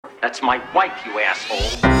That's my wife, you asshole.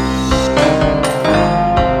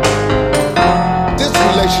 This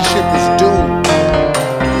relationship is doomed.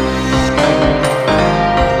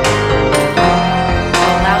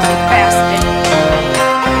 Lousy bastard.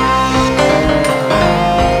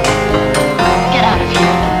 Get out of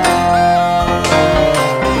here.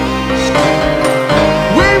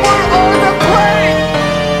 We were on the plane!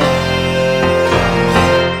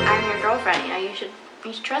 I'm your girlfriend.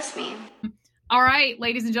 You should trust me. All right,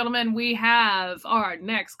 ladies and gentlemen, we have our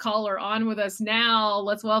next caller on with us now.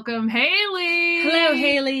 Let's welcome Haley. Hello,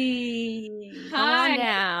 Haley. Hi. Come on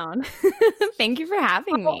down. Thank you for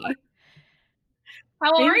having me.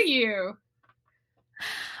 How are you?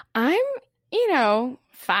 I'm,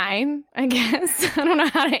 fine, I guess. I don't know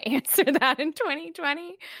how to answer that in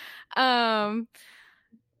 2020.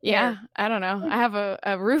 Yeah, I don't know. I have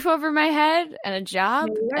a roof over my head and a job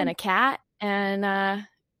and a cat, and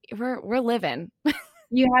we're living.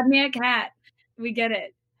 You had me a cat. We get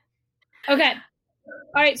it. Okay.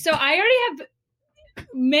 All right. So I already have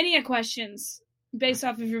many questions based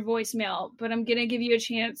off of your voicemail, but I'm going to give you a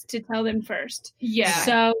chance to tell them first. Yeah.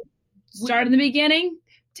 So start in the beginning.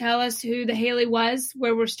 Tell us who the Haley was,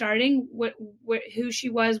 where we're starting, who she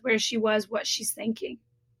was, where she was, what she's thinking.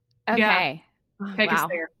 Okay. Yeah. Take us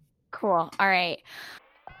there. Cool. All right.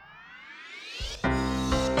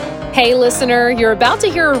 Hey, listener, you're about to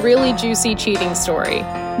hear a really juicy cheating story.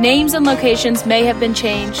 Names and locations may have been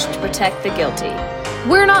changed to protect the guilty.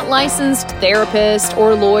 We're not licensed therapists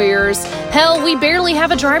or lawyers. Hell, we barely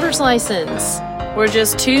have a driver's license. We're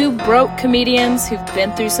just two broke comedians who've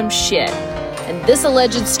been through some shit. And this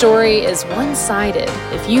alleged story is one-sided.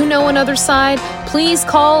 If you know another side, please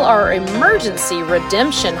call our emergency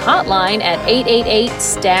redemption hotline at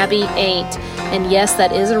 888-STABBY-8. And yes,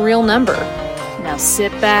 that is a real number. Now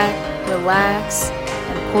sit back, relax,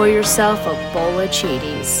 and pour yourself a bowl of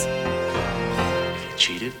Cheaties. If you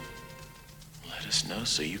cheated, let us know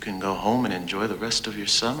so you can go home and enjoy the rest of your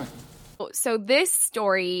summer. So this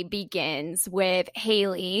story begins with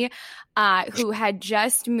Haley, who had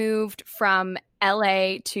just moved from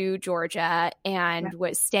LA to Georgia and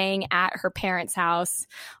was staying at her parents' house.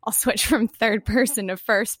 I'll switch from third person to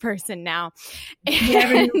first person now.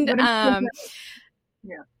 And,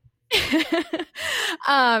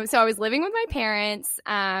 so I was living with my parents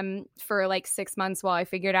for like 6 months while I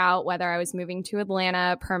figured out whether I was moving to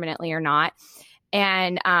Atlanta permanently or not.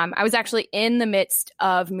 And I was actually in the midst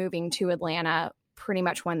of moving to Atlanta pretty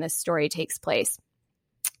much when this story takes place.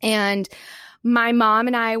 And my mom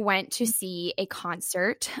and I went to see a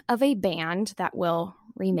concert of a band that will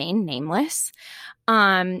remain nameless,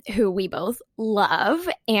 who we both love.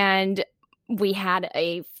 And we had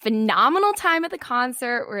a phenomenal time at the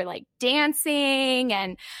concert. We're like dancing,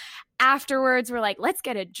 and afterwards we're like, let's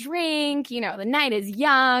get a drink. The night is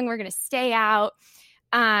young. We're going to stay out.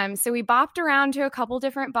 So we bopped around to a couple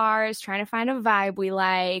different bars trying to find a vibe we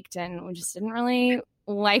liked, and we just didn't really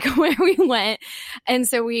like where we went. And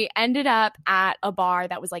so we ended up at a bar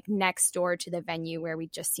that was like next door to the venue where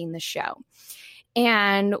we'd just seen the show.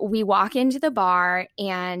 And we walk into the bar,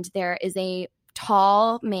 and there is a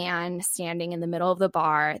tall man standing in the middle of the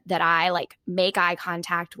bar that I like make eye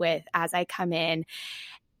contact with as I come in,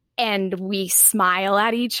 and we smile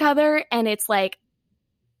at each other, and it's like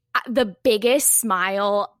the biggest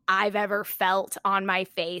smile I've ever felt on my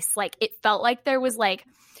face. Like it felt like there was like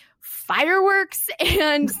fireworks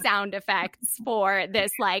and sound effects for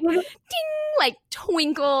this like ding, like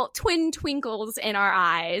twin twinkles in our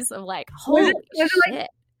eyes of like, holy shit. Like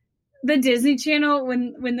the Disney Channel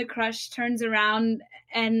when the crush turns around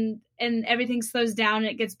and everything slows down and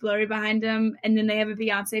it gets blurry behind them, and then they have a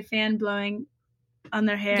Beyonce fan blowing on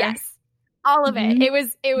their hair. Yes, all of it. It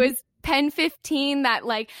was Pen 15, that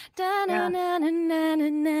like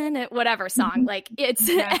whatever song, like it's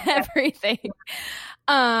everything.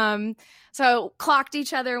 So clocked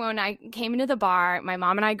each other when I came into the bar. My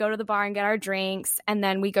mom and I go to the bar and get our drinks, and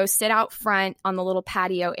then we go sit out front on the little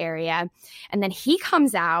patio area. And then he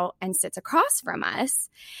comes out and sits across from us.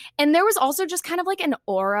 And there was also just kind of like an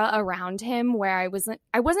aura around him where I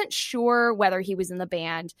wasn't sure whether he was in the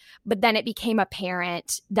band, but then it became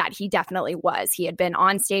apparent that he definitely was. He had been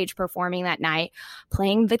on stage performing that night,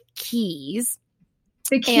 playing the keys.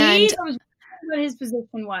 The keys? I was what his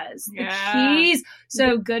position was. The keys.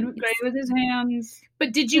 So good, great with his hands.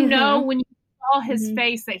 But did you know when you saw his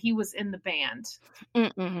face that he was in the band?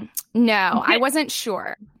 No, okay. I wasn't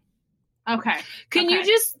sure. Okay.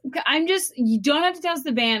 You don't have to tell us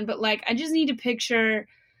the band, but like, I just need to picture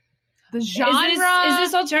the genre. Is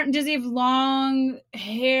this alternative? Does he have long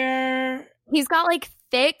hair? He's got like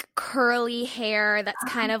thick curly hair that's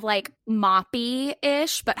kind of like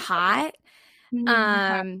moppy-ish but hot.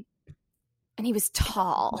 And he was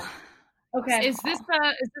tall. Okay. Is this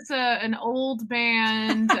an old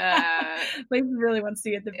band? Like really wants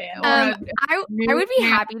to get the band. I would be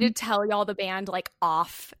happy to tell y'all the band like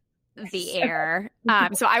off the air.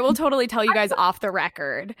 So I will totally tell you guys off the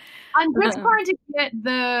record. I'm just trying to get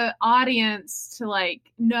the audience to like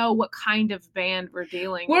know what kind of band we're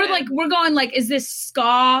dealing with. We're going like, is this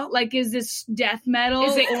ska? Like, is this death metal?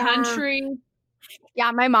 Is it country?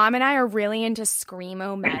 Yeah, my mom and I are really into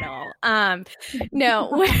screamo metal.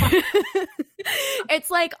 No, it's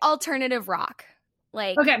like alternative rock.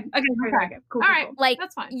 Like okay, cool. All right, like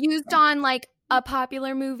that's fine. Used on like a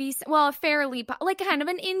popular movie, well, a fairly like kind of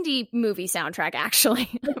an indie movie soundtrack, actually.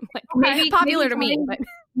 Like, maybe popular to me, but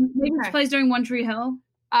maybe it plays during One Tree Hill.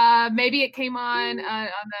 Maybe it came on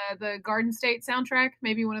the Garden State soundtrack.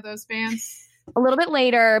 Maybe one of those bands. A little bit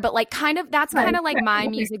later, but like kind of that's kind of like my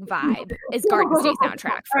music vibe is Garden State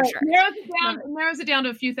soundtrack for sure. Narrows it down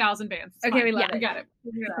to a few thousand bands. It's Okay, fine. we love We it. got it.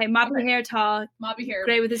 Okay, moppy hair, tall. Moppy hair,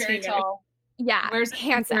 great with his very finger. tall. Yeah, Wears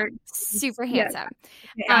handsome, super Yes.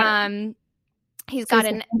 handsome. He's got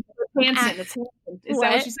an Hanson. It's Hanson. Is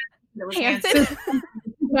that what you said? It was Hanson.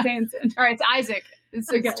 Hanson. All right, it's Isaac.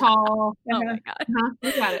 It's Okay. tall. Oh my god.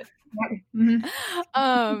 We got it.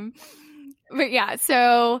 But yeah,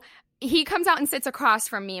 so he comes out and sits across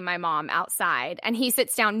from me and my mom outside, and he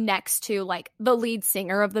sits down next to like the lead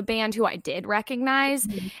singer of the band who I did recognize.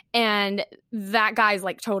 And that guy's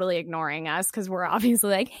like totally ignoring us because we're obviously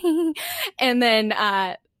like, and then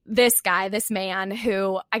this man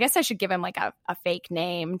who I guess I should give him like a fake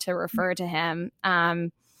name to refer to him.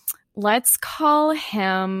 Let's call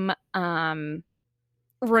him Ronaldo.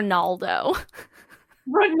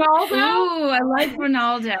 Ronaldo? Ooh, I like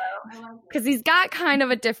Ronaldo. Because he's got kind of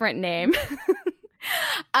a different name.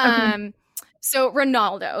 So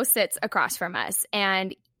Ronaldo sits across from us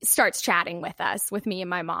and starts chatting with us, with me and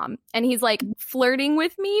my mom. And he's like flirting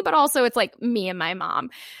with me, but also it's like me and my mom.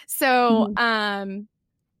 So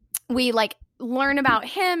we like learn about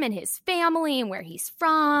him and his family and where he's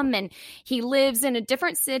from. And he lives in a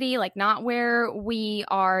different city, like not where we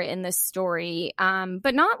are in this story,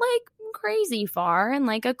 but not like crazy far, and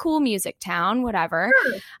like a cool music town, whatever.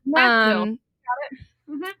 Sure. Nashville.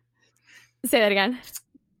 Got it. Say that again.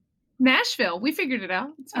 Nashville. We figured it out.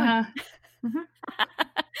 It's fine.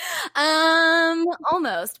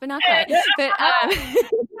 Almost, but not quite. But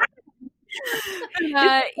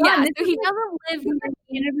yeah, so he doesn't live near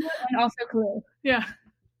the interview and also Clue. Yeah.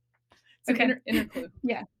 It's okay. Inner Clue.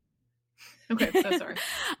 Yeah. Okay, so sorry.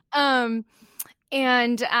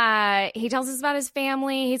 And he tells us about his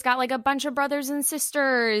family. He's got like a bunch of brothers and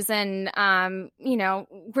sisters, and you know,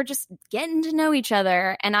 we're just getting to know each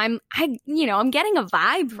other. And I'm getting a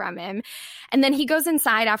vibe from him. And then he goes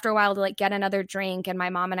inside after a while to like get another drink. And my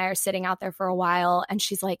mom and I are sitting out there for a while. And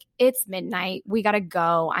she's like, "It's midnight. We gotta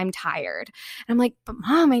go. I'm tired." And I'm like, "But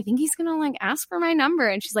Mom, I think he's gonna like ask for my number."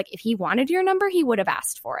 And she's like, "If he wanted your number, he would have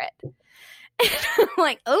asked for it." I'm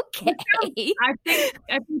like, okay. I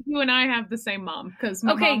think you and I have the same mom, because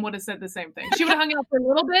my mom would have said the same thing. She would have hung out for a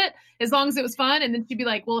little bit as long as it was fun, and then she'd be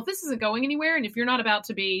like, "Well, if this isn't going anywhere, and if you're not about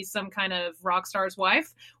to be some kind of rock star's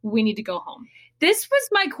wife, we need to go home." This was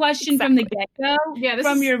my question from the get-go. Yeah,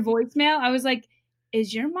 your voicemail. I was like,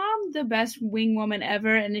 "Is your mom the best wing woman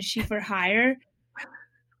ever, and is she for hire?"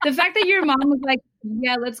 The fact that your mom was like,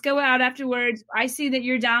 "Yeah, let's go out afterwards. I see that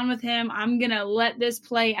you're down with him. I'm gonna let this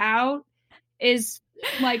play out," is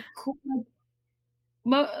like cool.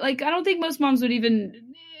 Like I don't think most moms would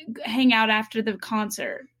even hang out after the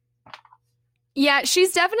concert. Yeah,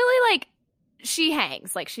 she's definitely like, she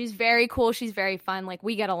hangs. Like she's very cool. She's very fun. Like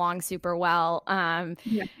we get along super well.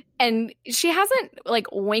 And she hasn't like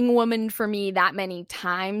wing woman for me that many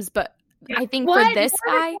times, but I think for this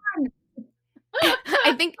guy,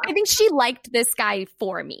 I think she liked this guy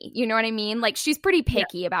for me. You know what I mean? Like she's pretty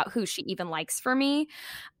picky about who she even likes for me.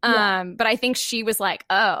 But I think she was like,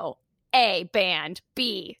 "Oh, A, band,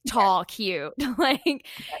 B, tall, cute." Like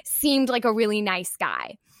seemed like a really nice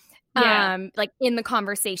guy. Like in the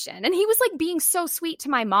conversation. And he was like being so sweet to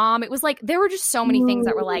my mom. It was like there were just so many things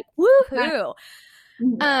that were like, woohoo.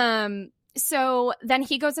 So then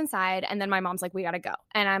he goes inside, and then my mom's like, "We gotta go."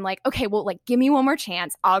 And I'm like, "Okay, well, like, give me one more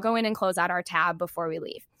chance. I'll go in and close out our tab before we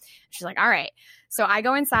leave." She's like, "All right." So I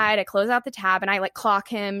go inside, I close out the tab, and I like clock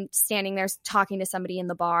him standing there talking to somebody in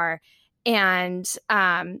the bar. And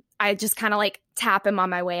I just kind of like tap him on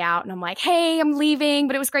my way out, and I'm like, "Hey, I'm leaving,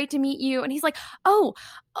 but it was great to meet you." And he's like, oh,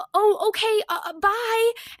 okay,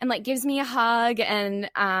 bye. And like gives me a hug, and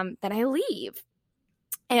then I leave.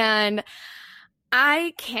 And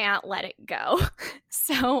I can't let it go.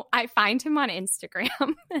 So I find him on Instagram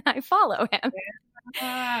and I follow him.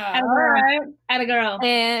 All right. Atta girl.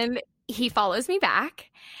 And he follows me back.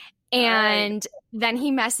 And then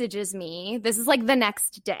he messages me. This is like the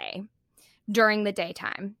next day during the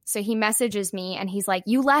daytime. So he messages me and he's like,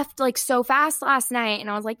 you left like so fast last night. And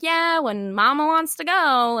I was like, yeah, when mama wants to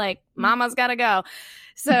go, like mama's got to go.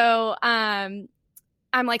 So I'm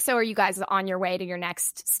like, so are you guys on your way to your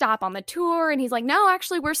next stop on the tour? And he's like, no,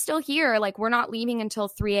 actually, we're still here. Like, we're not leaving until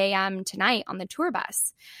 3 a.m. tonight on the tour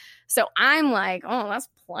bus. So I'm like, oh, that's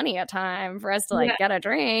plenty of time for us to like get a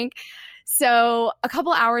drink. So a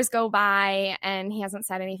couple hours go by and he hasn't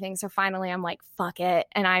said anything. So finally I'm like, fuck it.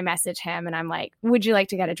 And I message him and I'm like, would you like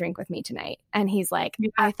to get a drink with me tonight? And he's like,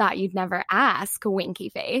 I thought you'd never ask, winky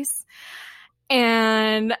face.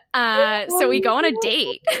 And so we go on a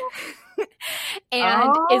date.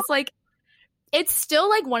 And it's like, it's still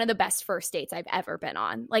like one of the best first dates I've ever been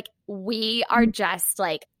on. Like, we are just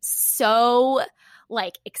like so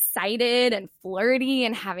like excited and flirty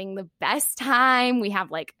and having the best time. We have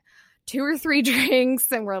like 2 or 3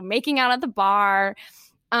 drinks and we're making out at the bar.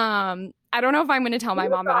 I don't know if I'm going to tell my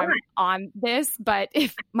mom that I'm on this, but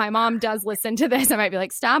if my mom does listen to this, I might be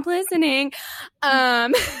like, stop listening.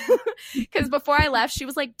 Because before I left, she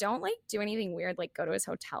was like, don't like do anything weird, like go to his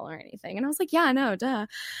hotel or anything. And I was like, yeah, no, duh.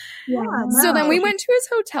 Yeah, So then we went to his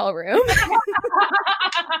hotel room.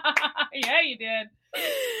 Yeah, you did.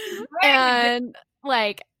 And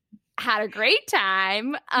like had a great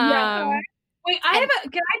time. Wait, can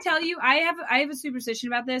I tell you, I have a superstition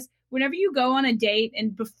about this. Whenever you go on a date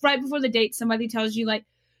and right before the date, somebody tells you like,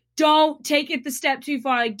 don't take it the step too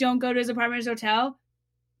far. Like, don't go to his apartment or his hotel.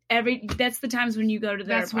 That's the times when you go to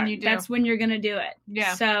their apartment. When you do. That's when you're going to do it.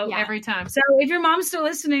 Yeah. So every time. So if your mom's still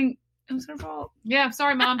listening, it was her fault. Yeah.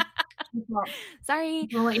 Sorry, Mom. Sorry.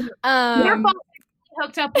 Your fault.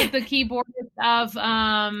 Hooked up with the keyboard of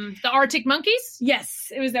the Arctic Monkeys. Yes,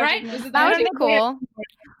 it was right. That would be cool.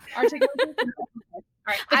 Arctic Monkeys. All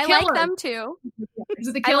right. I like them too. Is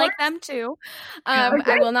it the I Killers? like them too. I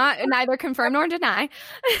will not neither confirm nor deny.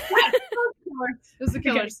 It was the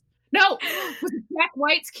Killers. No, was it Jack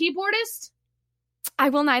White's keyboardist? I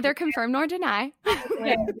will neither confirm nor deny.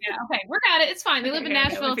 Okay, we're at it. It's fine. They live in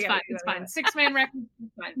Nashville. It's fine. It's fine. 6-man record.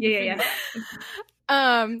 It's fine. Yeah.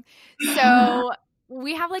 So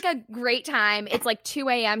we have like a great time. It's like 2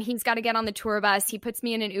 a.m. He's got to get on the tour bus. He puts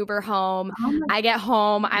me in an Uber home. I get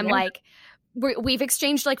home. I'm like, we've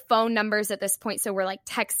exchanged like phone numbers at this point. So we're like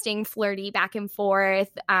texting flirty back and forth.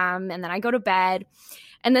 And then I go to bed.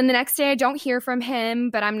 And then the next day I don't hear from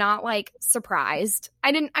him, but I'm not like surprised.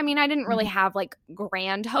 I didn't really have like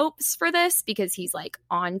grand hopes for this because he's like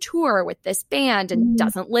on tour with this band and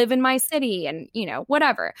doesn't live in my city and, you know,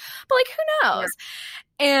 whatever. But like, who knows?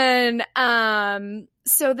 Yeah. And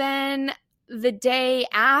so then the day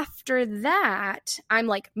after that, I'm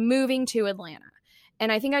like moving to Atlanta.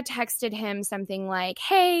 And I think I texted him something like,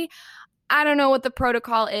 hey, I don't know what the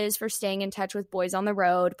protocol is for staying in touch with boys on the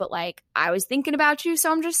road, but like I was thinking about you, so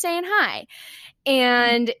I'm just saying hi.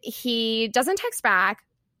 And he doesn't text back.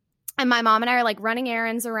 And my mom and I are like running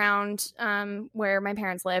errands around where my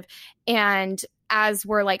parents live. And as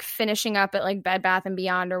we're like finishing up at like Bed Bath &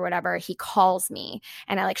 Beyond or whatever, he calls me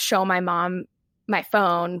and I like show my mom my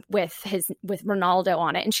phone with Ronaldo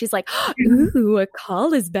on it. And she's like, ooh, a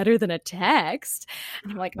call is better than a text.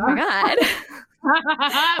 And I'm like, oh my God.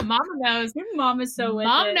 Mama knows. Your mom is so with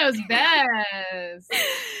Mom it. knows best.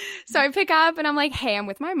 So I pick up and I'm like, hey, I'm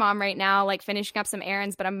with my mom right now, like finishing up some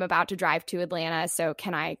errands, but I'm about to drive to Atlanta. So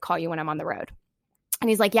can I call you when I'm on the road? And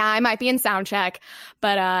he's like, yeah, I might be in sound check,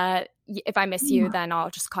 but if I miss you, then I'll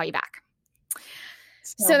just call you back.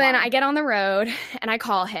 So then I get on the road and I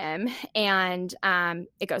call him and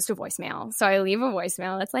it goes to voicemail. So I leave a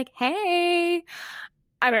voicemail. It's like, hey,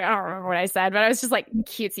 I don't remember what I said, but I was just like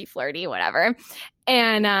cutesy, flirty, whatever.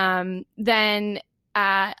 And then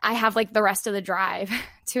I have like the rest of the drive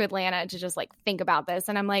to Atlanta to just like think about this.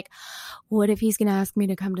 And I'm like, what if he's going to ask me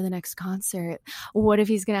to come to the next concert? What if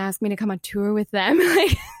he's going to ask me to come on tour with them?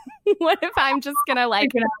 Like, what if I'm just going to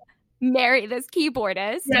like marry this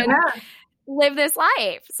keyboardist and live this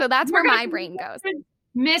life? So that's where my brain goes.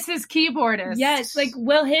 Mrs. Keyboardist. Yes, like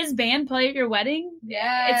will his band play at your wedding?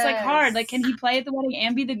 Yeah, it's like hard. Like, can he play at the wedding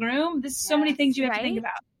and be the groom? There's so many things you have to think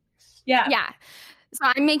about. Yeah. So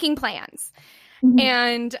I'm making plans.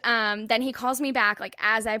 And then he calls me back like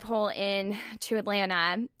as I pull in to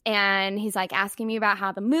Atlanta and he's like asking me about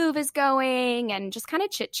how the move is going and just kind of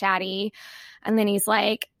chit chatty. And then he's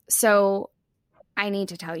like, so I need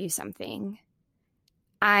to tell you something.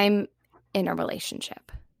 I'm in a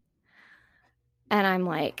relationship. And I'm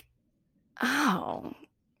like, oh,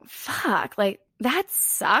 fuck. Like, that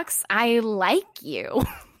sucks. I like you.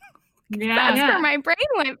 That's where my brain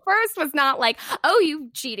went first, was not like, oh, you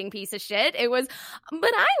cheating piece of shit. It was,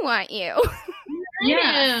 but I want you.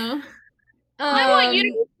 Yeah. I want you to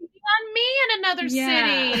be on me in another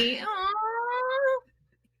city.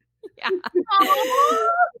 Yeah.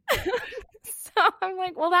 So I'm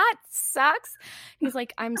like, well, that sucks. He's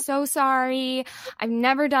like, I'm so sorry. I've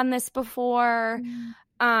never done this before.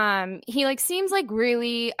 He like seems like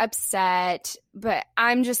really upset, but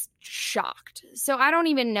I'm just shocked. So I don't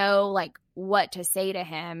even know like what to say to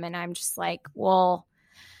him. And I'm just like, well,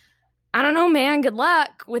 I don't know, man. Good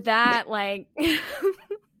luck with that. Like,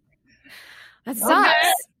 that sucks.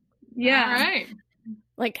 Okay. Yeah. All right.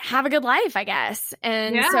 Like, have a good life, I guess.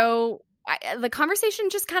 And so the conversation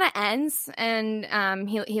just kind of ends, and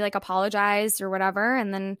he like apologized or whatever.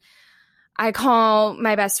 And then I call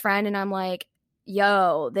my best friend and I'm like,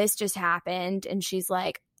 yo, this just happened. And she's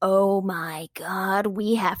like, oh my God,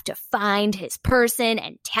 we have to find his person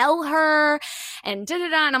and tell her and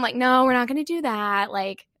da-da-da. And I'm like, no, we're not going to do that.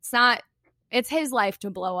 Like, it's his life to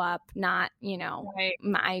blow up, not,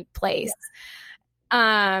 my place.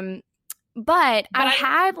 But I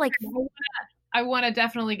had like, I want to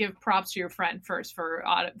definitely give props to your friend first for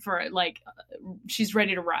like, she's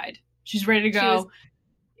ready to ride. She's ready to go.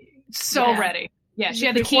 Ready. Yeah. She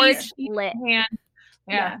had the keys lit.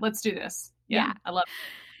 Yeah. Let's do this. Yeah. I love it.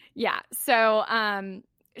 Yeah. So,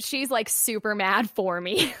 she's like super mad for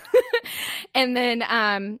me. And then,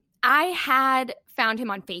 I had found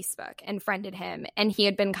him on Facebook and friended him, and he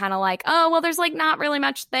had been kind of like, oh, well, there's like not really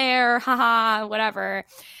much there. Haha, whatever.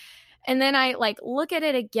 And then I like look at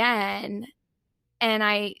it again, and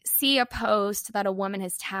I see a post that a woman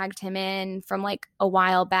has tagged him in from like a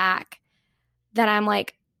while back that I'm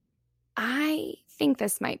like, I think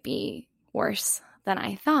this might be worse than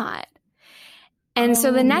I thought. And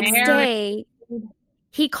so the next day,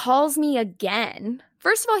 he calls me again.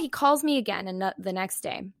 First of all, he calls me again and the next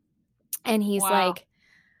day. And he's like,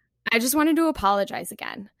 I just wanted to apologize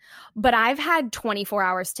again. But I've had 24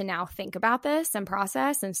 hours to now think about this and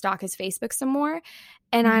process and stalk his Facebook some more.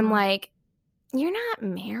 And I'm like, you're not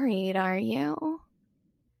married, are you?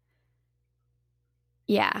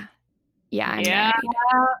 Yeah. Yeah, I'm married.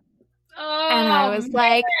 And I was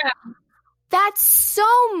like, that's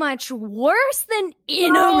so much worse than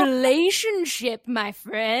in a relationship, my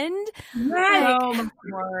friend. Right. So much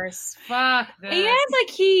worse. Fuck this. And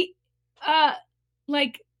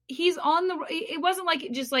like he's on the, it wasn't like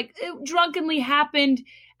it just like it drunkenly happened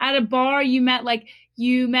at a bar. You met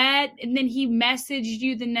and then he messaged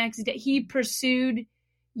you the next day. He pursued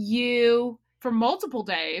you for multiple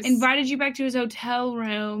days, invited you back to his hotel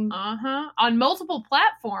room. On multiple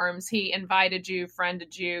platforms, he invited you,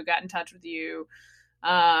 friended you, got in touch with you.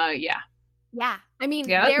 Yeah. I mean,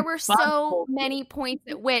 there were so many points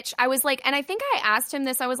at which I was like, and I think I asked him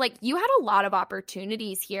this, I was like, you had a lot of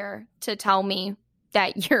opportunities here to tell me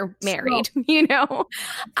that you're married,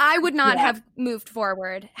 I would not have moved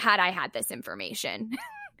forward had I had this information.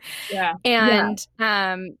 And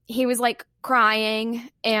he was like crying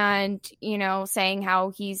and, saying how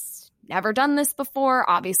he's never done this before.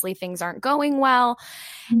 Obviously things aren't going well.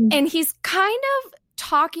 And he's kind of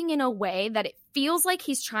talking in a way that it feels like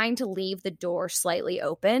he's trying to leave the door slightly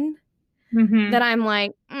open. That I'm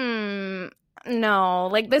like, no,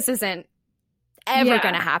 like this isn't ever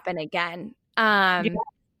going to happen again. And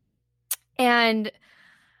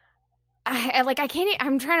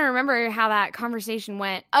I'm trying to remember how that conversation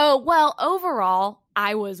went. Oh, well, overall,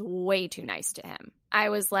 I was way too nice to him. I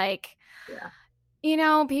was like,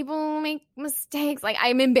 people make mistakes. Like,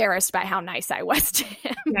 I'm embarrassed by how nice I was to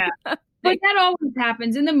him. But that always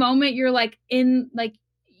happens. In the moment, you're like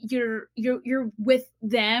you're with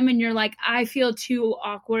them and you're like, I feel too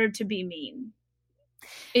awkward to be mean.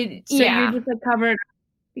 You're just like covered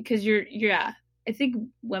because I think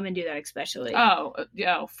women do that especially. Oh,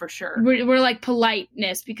 for sure. We're like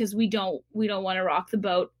politeness because we don't want to rock the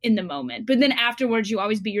boat in the moment. But then afterwards, you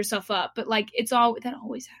always beat yourself up. But like that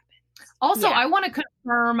always happens. Also, I want to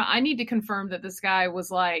I need to confirm that this guy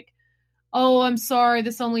was like, oh, I'm sorry,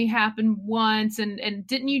 this only happened once. And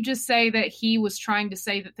didn't you just say that he was trying to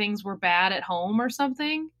say that things were bad at home or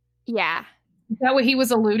something? Yeah. Is that what he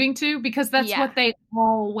was alluding to? Because that's what they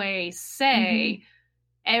always say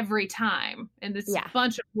every time. And it's a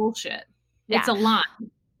bunch of bullshit. It's a lie.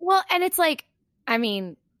 Well, and it's like, I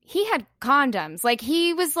mean, he had condoms. Like,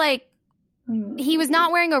 he was like, he was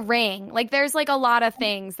not wearing a ring. Like, there's like a lot of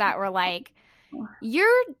things that were like,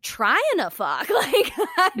 you're trying to fuck. Like,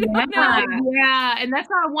 I don't know. Yeah, and that's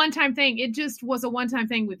not a one-time thing. It just was a one-time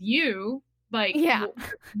thing with you. Like, Yeah.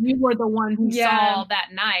 you were the one who Yeah. saw that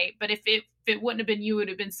night. But if it wouldn't have been you, it would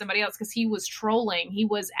have been somebody else, because he was trolling. He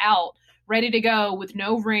was out, ready to go with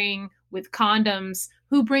no ring, with condoms.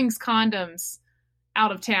 Who brings condoms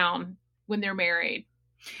out of town when they're married?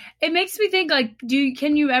 It makes me think, like,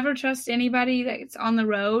 can you ever trust anybody that's on the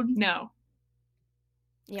road? No.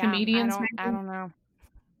 Yeah, Comedians, I don't know.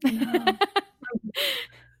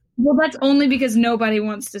 Well, that's only because nobody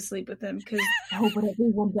wants to sleep with them because No, but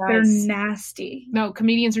everyone they're does. nasty. No,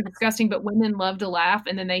 comedians are disgusting, but women love to laugh,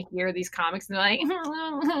 and then they hear these comics and they're like,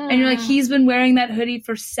 And you're like, he's been wearing that hoodie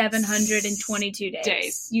for 722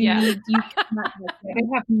 days. You cannot touch they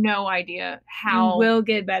him. have no idea You how will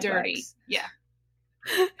get bed dirty. bugs. Yeah.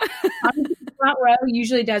 Front row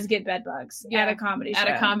usually does get bed bugs Yeah, at a comedy show.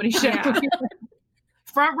 At a comedy show. Yeah.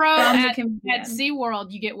 Front row Thumbs at can be in.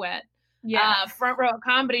 SeaWorld, you get wet. Yeah. Front row at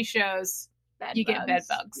comedy shows, Bed you get bed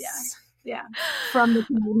bugs. bugs. Yeah. From the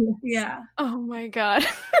comedians. Yeah. Oh my god.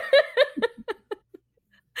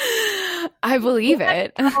 I believe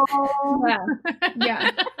it. Yeah.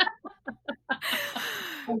 Yeah.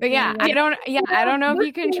 But yeah, I don't know if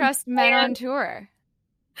you can trust men on tour.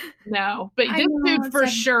 No, but I this know, dude it's for like-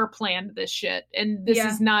 sure planned this shit. And this Yeah.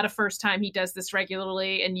 is not a first time he does this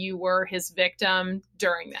regularly, and you were his victim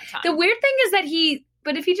during that time. The weird thing is that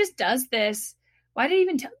but if he just does this, why did he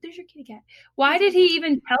even tell? There's your kitty cat. Why did he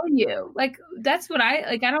even tell you? Like, that's what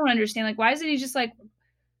I don't understand. Like, why isn't he just like,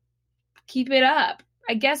 keep it up?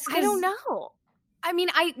 I guess I don't know. I mean,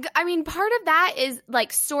 part of that is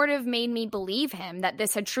like sort of made me believe him that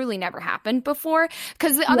this had truly never happened before.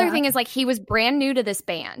 Because the other thing is, like, he was brand new to this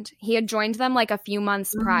band. He had joined them like a few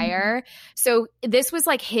months prior. So this was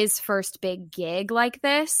like his first big gig like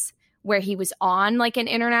this, where he was on like an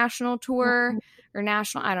international tour or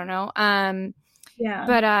national, I don't know. Yeah.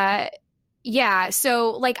 But yeah,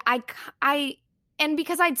 so like and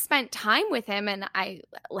because I'd spent time with him and I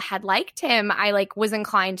had liked him, I like was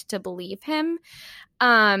inclined to believe him.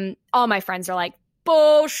 All my friends are like,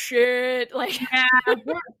 bullshit. Like, Yeah,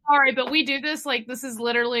 we're sorry, but we do this. Like, this is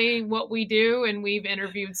literally what we do, and we've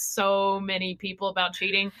interviewed so many people about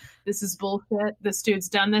cheating. This is bullshit. This dude's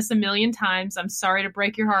done this a million times. I'm sorry to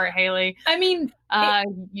break your heart, Haley. I mean,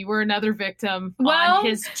 You were another victim Well- on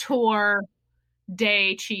his tour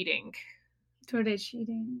day cheating. tour day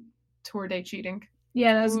cheating. Tour day cheating.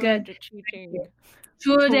 Yeah, that was good. Cheating.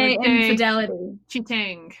 Tour day Tour day. infidelity.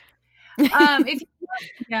 Cheating. If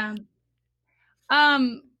yeah.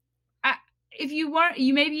 If you weren't,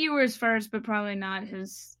 maybe you were his first, but probably not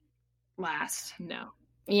his last. No.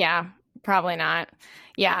 Yeah, probably not.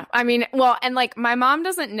 Yeah. I mean, well, and like my mom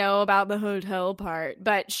doesn't know about the hotel part,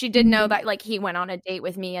 but she did know that like he went on a date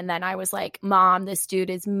with me. And then I was like, Mom, this dude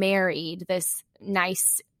is married, this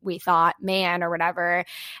nice, we thought, man or whatever.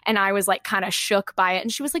 And I was like kind of shook by it.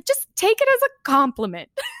 And she was like, just take it as a compliment.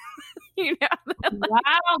 You know?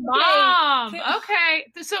 Wow, Mom. Okay.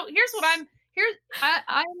 So here's what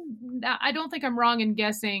I don't think I'm wrong in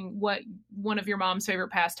guessing what one of your mom's favorite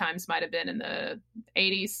pastimes might have been in the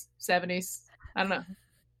 80s, 70s. I don't know.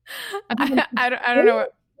 I don't know.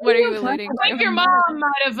 What are you alluding I think to? your mom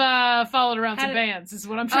might have followed around some bands, is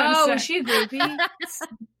what I'm trying to say. Was she a groupie?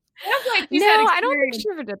 Like No, I don't think she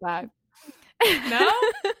ever did that. No?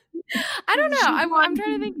 I don't know. I'm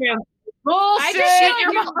trying to think. Bullshit.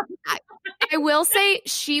 Your mom. I will say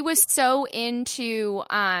she was so into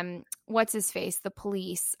what's his face, the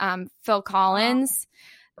Police, Phil Collins,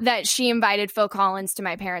 that she invited Phil Collins to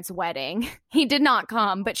my parents' wedding. He did not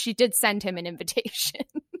come, but she did send him an invitation.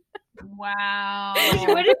 Wow.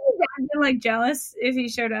 Would his dad been like jealous if he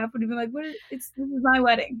showed up? Would he be like, this is my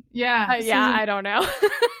wedding? Yeah. I don't know.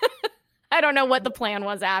 I don't know what the plan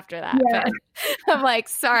was after that. Yeah. But I'm like,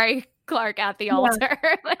 sorry, Clark at the altar.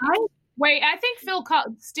 Like, Wait, I think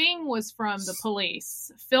Sting was from the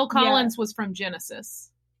Police. Phil Collins was from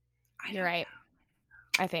Genesis. you're right.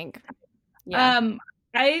 I think. Yeah.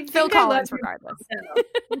 I Phil think I Collins, love regardless.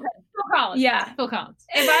 Phil Collins. Yeah. Phil Collins.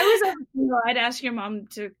 If I was ever single, I'd ask your mom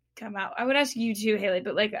to come out. I would ask you too, Haley,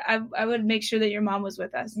 but like I would make sure that your mom was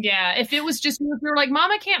with us. Yeah. If it was just, if we were like,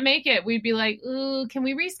 Mom, I can't make it, we'd be like, ooh, can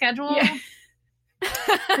we reschedule? Yeah.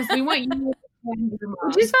 Because we want you.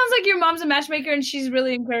 It just sounds like your mom's a matchmaker and she's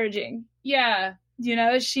really encouraging. Yeah. You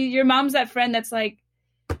know, your mom's that friend that's like,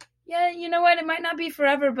 yeah, you know what? It might not be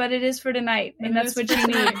forever, but it is for tonight. And that's what you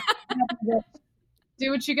need.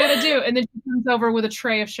 Do what you got to do. And then she comes over with a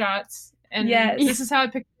tray of shots. And this is how I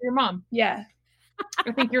picture your mom. Yeah.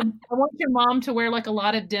 I want your mom to wear like a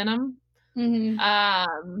lot of denim.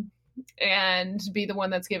 Mm-hmm. And be the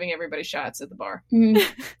one that's giving everybody shots at the bar. Mm-hmm.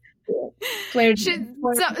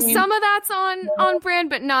 Some of that's on brand,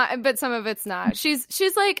 but some of it's not. She's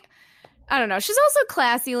like, I don't know. She's also a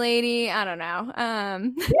classy lady. I don't know. Yeah,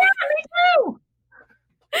 me too.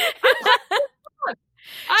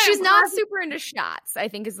 She's not super into shots, I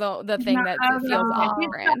think is the thing that feels off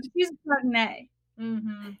brand. She's a Chardonnay.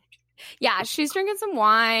 Mm-hmm. Yeah, she's drinking some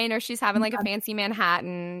wine or she's having like a fancy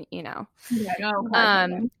Manhattan, you know.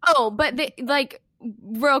 But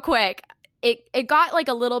real quick, it got like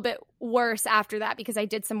a little bit worse after that because I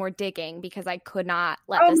did some more digging because I could not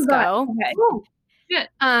let this go. Okay. Good.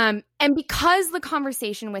 And because the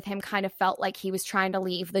conversation with him kind of felt like he was trying to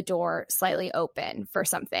leave the door slightly open for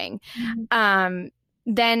something.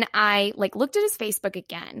 Then I like looked at his Facebook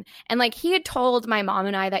again, and like he had told my mom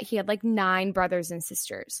and I that he had like 9 brothers and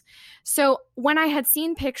sisters. So when I had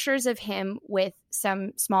seen pictures of him with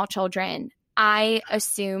some small children, I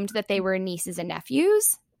assumed that they were nieces and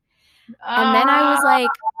nephews. And then I was like,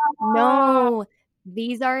 no,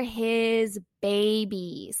 these are his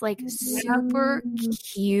babies, like super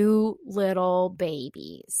cute little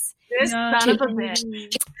babies. This son of a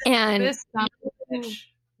bitch. And This son of a bitch.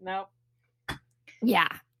 Nope. yeah.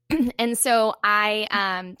 And so I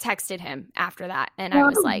texted him after that and I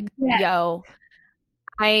was like, yo,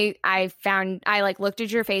 I like looked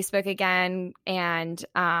at your Facebook again and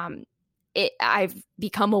I've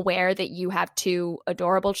become aware that you have 2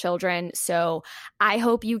 adorable children. So I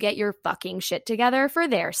hope you get your fucking shit together for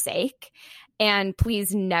their sake. And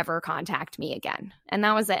please never contact me again. And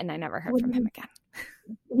that was it. And I never heard from him again.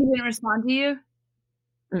 He didn't respond to you?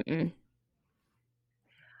 Mm-mm.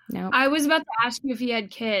 No. I was about to ask you if he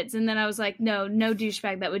had kids. And then I was like, no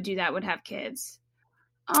douchebag that would do that would have kids.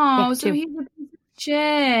 Oh, Yeah, so 2. he's a piece of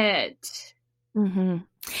shit. Mm-hmm.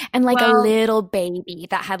 And like a little baby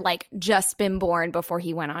that had like just been born before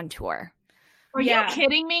he went on tour. Are you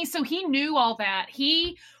kidding me? So he knew all that.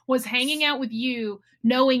 He was hanging out with you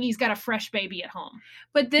knowing he's got a fresh baby at home.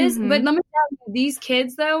 But let me tell you, these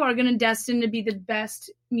kids though are going to destined to be the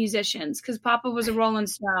best musicians because Papa was a Rolling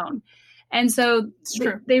Stone. And so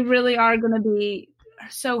they really are going to be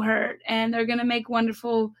so hurt and they're going to make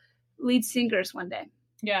wonderful lead singers one day.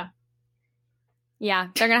 Yeah. Yeah.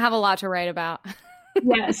 They're going to have a lot to write about.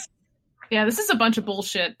 Yes. Yeah, this is a bunch of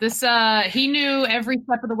bullshit. This he knew every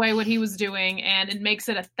step of the way what he was doing, and it makes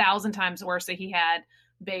it 1,000 times worse that he had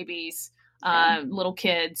babies, little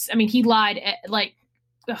kids. I mean, he lied.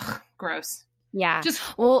 Gross. Yeah. Just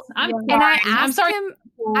I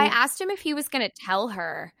asked him if he was going to tell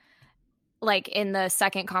her, like in the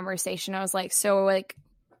second conversation. I was like, so like,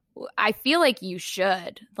 I feel like you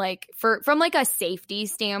should, like, from like a safety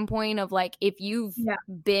standpoint of like, if you've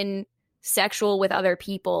been sexual with other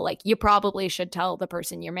people, like you probably should tell the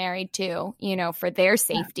person you're married to, you know, for their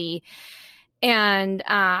safety. And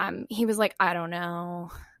he was like, I don't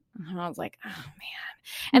know. And I was like, oh man.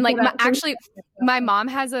 And like my mom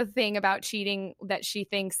has a thing about cheating that she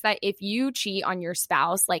thinks that if you cheat on your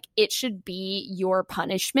spouse, like it should be your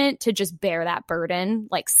punishment to just bear that burden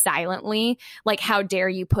like silently. Like how dare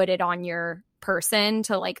you put it on your person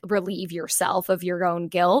to like relieve yourself of your own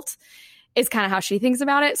guilt. Is kind of how she thinks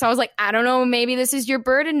about it. So I was like, I don't know, maybe this is your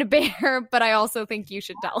burden to bear, but I also think you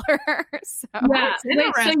should tell her. So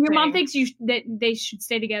your mom thinks that they should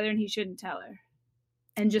stay together and he shouldn't tell her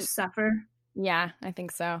and just suffer. Yeah, I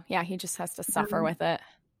think so. Yeah, he just has to suffer with it.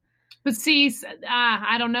 But see,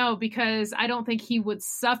 I don't know, because I don't think he would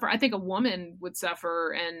suffer. I think a woman would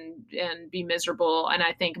suffer and be miserable. And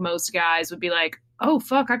I think most guys would be like, oh,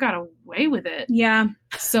 fuck, I got away with it. Yeah.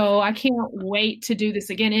 So I can't wait to do this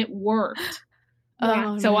again. It worked.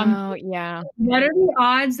 Oh, so no. What are the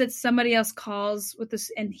odds that somebody else calls with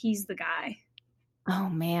this and he's the guy? Oh,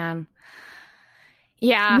 man.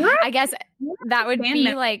 Yeah, I guess that would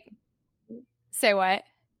be like, say what?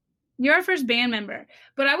 You're our first band member,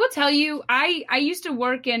 but I will tell you, I used to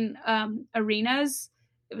work in arenas.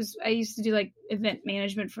 I used to do like event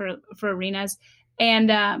management for arenas, and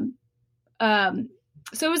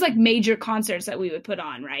so it was like major concerts that we would put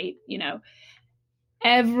on, right? You know,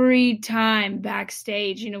 every time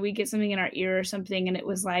backstage, you know, we get something in our ear or something, and it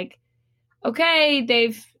was like, okay,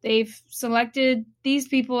 they've selected these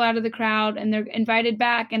people out of the crowd, and they're invited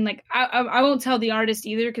back, and like I won't tell the artist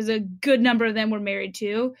either because a good number of them were married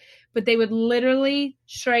too. But they would literally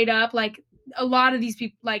straight up, like a lot of these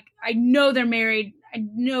people, like I know they're married. I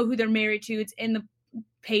know who they're married to. It's in the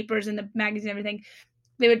papers and the magazine, everything.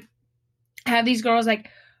 They would have these girls like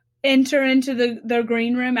enter into their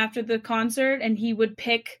green room after the concert, and he would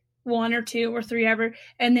pick 1 or 2 or 3 ever,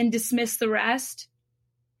 and then dismiss the rest.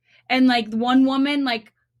 And like one woman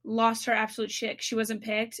like lost her absolute shit. She wasn't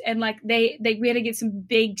picked, and like we had to get some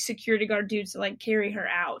big security guard dudes to like carry her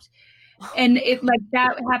out. And it like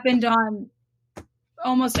that happened on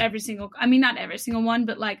almost every single, I mean, not every single one,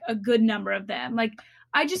 but like a good number of them. Like,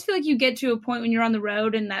 I just feel like you get to a point when you're on the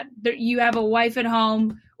road and that you have a wife at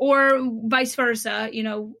home or vice versa, you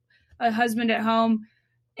know, a husband at home,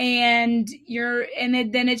 and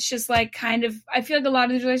then it's just like kind of, I feel like a lot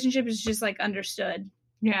of these relationships is just like understood.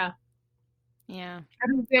 Yeah. Yeah.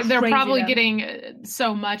 They're probably getting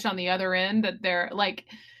so much on the other end that they're like,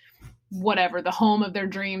 whatever, the home of their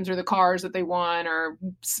dreams or the cars that they want or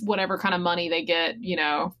whatever kind of money they get, you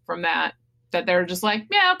know, from that they're just like,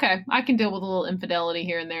 yeah, okay, I can deal with a little infidelity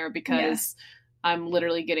here and there because I'm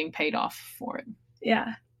literally getting paid off for it.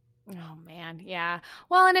 Yeah. Oh man, yeah.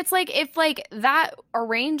 Well, and it's like, if like that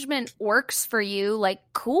arrangement works for you, like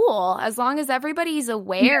cool, as long as everybody's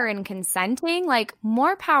aware and consenting, like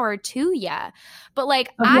more power to you. But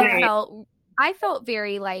like I felt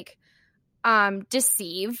very like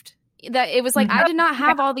deceived that it was like I did not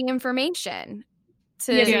have all the information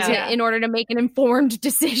to in order to make an informed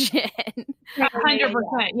decision. 100%.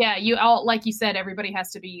 Yeah, you all, like you said, everybody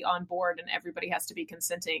has to be on board and everybody has to be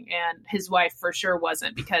consenting. And his wife for sure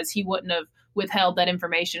wasn't, because he wouldn't have withheld that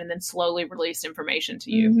information and then slowly released information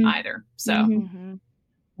to you either. So,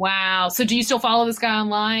 wow. So, do you still follow this guy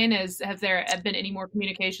online? Have there been any more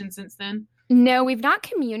communication since then? No, we've not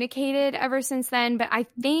communicated ever since then. But I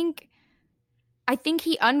think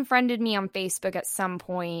he unfriended me on Facebook at some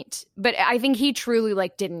point, but I think he truly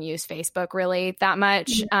like didn't use Facebook really that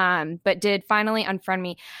much, but did finally unfriend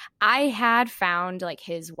me. I had found like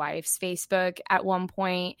his wife's Facebook at one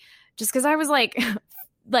point just because I was like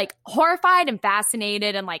horrified and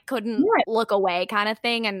fascinated and like couldn't look away kind of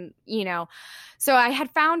thing. And, you know, so I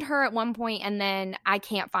had found her at one point and then I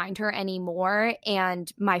can't find her anymore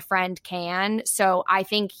and my friend can. So I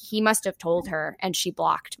think he must have told her and she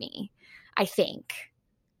blocked me. I think.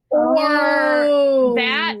 Or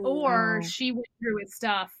that, or she went through his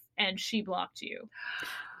stuff and she blocked you.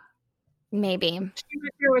 Maybe. She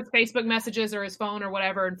went through his Facebook messages or his phone or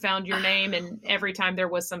whatever and found your name, and every time there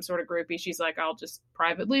was some sort of groupie, she's like, I'll just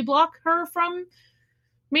privately block her from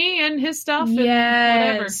me and his stuff and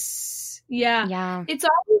whatever. Yeah. It's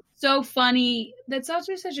always so funny. That's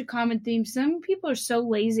also such a common theme. Some people are so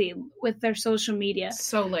lazy with their social media.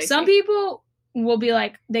 So lazy. Some people will be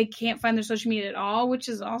like, they can't find their social media at all, which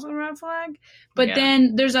is also a red flag. But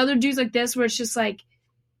then there's other dudes like this where it's just like,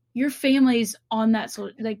 your family's on that.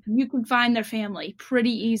 So like you can find their family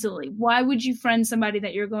pretty easily. Why would you friend somebody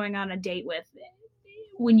that you're going on a date with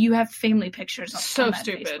when you have family pictures on that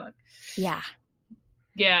stupid. Facebook? Yeah.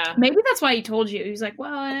 Yeah. Maybe that's why he told you. He was like,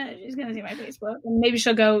 well, she's going to see my Facebook. And maybe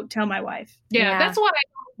she'll go tell my wife. Yeah.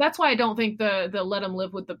 That's why I don't think the let them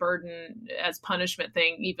live with the burden as punishment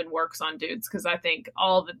thing even works on dudes. Because I think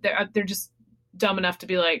they're just dumb enough to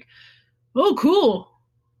be like, oh, cool.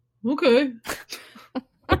 Okay.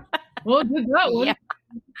 Well, did that one.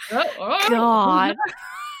 Yeah. All right. God.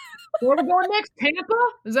 Where are we going next? Tampa?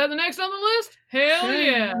 Is that the next on the list? Hell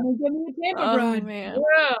yeah. Give me a Tampa ride. Man.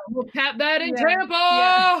 Yeah, we'll tap that in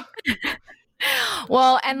Tampa. Yeah.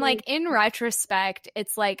 Well, and like in retrospect,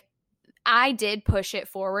 it's like I did push it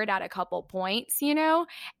forward at a couple points, you know?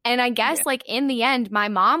 And I guess like in the end, my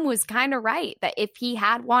mom was kind of right that if he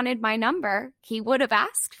had wanted my number, he would have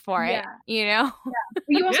asked for it, you know? Yeah. But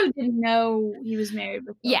you also didn't know he was married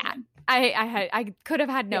before. Yeah. I could have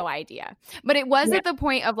had no idea. But it was at the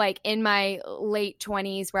point of like in my late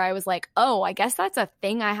 20s where I was like, oh, I guess that's a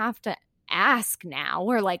thing I have to ask now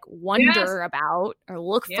or like wonder about or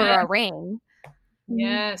look for a ring.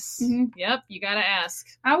 Yes. Yep. You got to ask.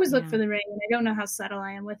 I always look for the ring and I don't know how subtle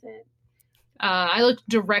I am with it. I look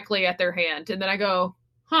directly at their hand and then I go,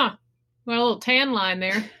 got a little tan line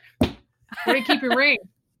there. Where do you keep your ring?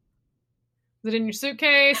 Is it in your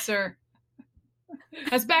suitcase or...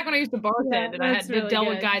 That's back when I used to bartend and I had to deal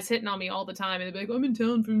with guys hitting on me all the time and they'd be like, I'm in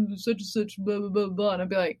town from such and such, blah, blah, blah, blah. And I'd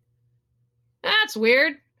be like, that's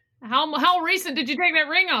weird. How recent did you take that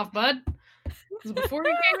ring off, bud? Was it before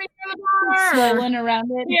you came into the bar? Swollen around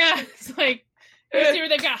it. Yeah. It's like, you see where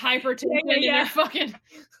they've got hypertension and they're fucking,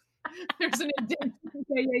 there's an indent.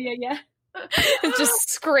 Yeah. It's just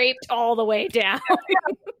scraped all the way down.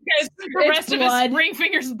 The rest of his ring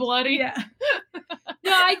finger's bloody. Yeah.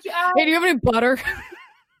 No, hey, do you have any butter?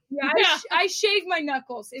 Yeah, I shave my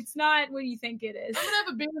knuckles. It's not what you think it is. I'm gonna have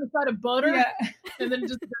a beer on the side of butter, and then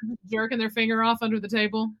just jerking their finger off under the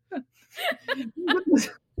table. Let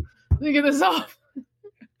me get this off.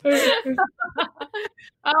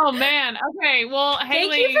 Oh man. Okay. Well, Thank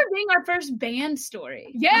Haley, you for being our first band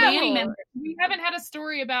story. yeah, Band member. we haven't had a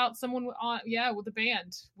story about someone with the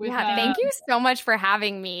band. Thank you so much for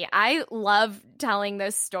having me. I love telling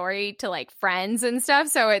this story to like friends and stuff.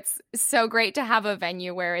 So it's so great to have a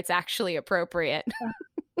venue where it's actually appropriate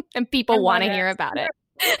and people want to hear about it.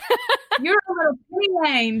 You're a little Penny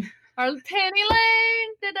Lane. Our Penny Lane.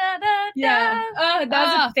 Da-da-da-da. Yeah. Oh, that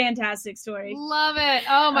was a fantastic story. Love it.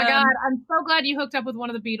 Oh my God. I'm so glad you hooked up with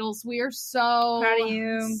one of the Beatles. We are so proud of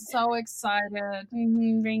you. So excited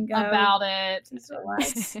Ringo. about it.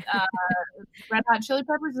 Red Hot Chili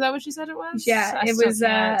Peppers. Is that what she said it was? Yeah. It was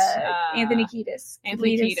Anthony Kiedis.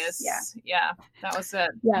 Anthony Kiedis. Yeah. That was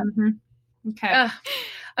it. Yeah. Mm-hmm. Okay.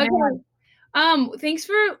 Okay. Thanks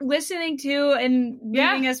for listening to and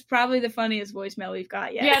leaving us probably the funniest voicemail we've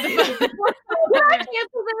got yet. Yeah,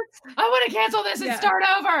 I want to cancel this and start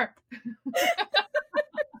over.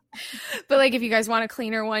 But like, if you guys want a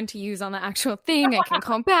cleaner one to use on the actual thing, I can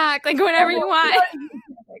come back. Like whatever you want.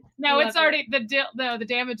 No, it's already the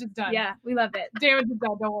damage is done. Yeah, we love it. Damage is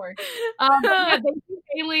done. Don't worry. Thank you,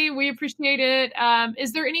 Haley. We appreciate it.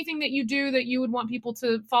 Is there anything that you do that you would want people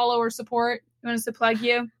to follow or support? You want us to plug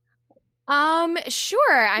you?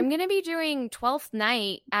 Sure. I'm going to be doing 12th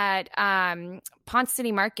night at Ponce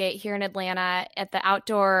City Market here in Atlanta at the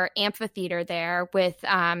outdoor amphitheater there with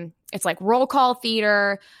it's like roll call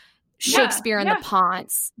theater, Shakespeare in the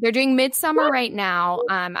Ponce. They're doing Midsummer right now.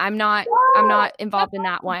 I'm not involved in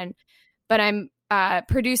that one, but I'm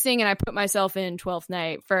producing and I put myself in 12th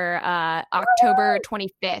night for October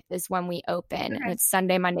 25th is when we open. And it's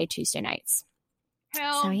Sunday, Monday, Tuesday nights.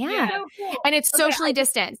 Hell so yeah. And it's socially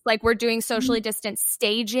distanced. Like we're doing socially distanced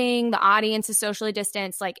staging. The audience is socially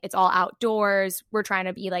distanced. Like it's all outdoors. We're trying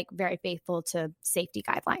to be like very faithful to safety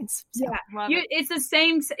guidelines. So. Yeah. It's the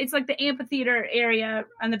same. It's like the amphitheater area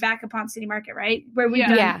on the back of Ponce City Market, right? Where we've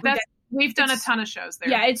done a ton of shows there.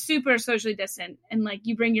 Yeah. It's super socially distant and like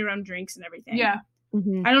you bring your own drinks and everything. Yeah.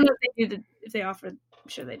 Mm-hmm. I don't know if they do if they offer. I'm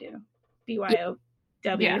sure they do. BYOW.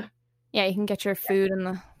 Yeah. You can get your food in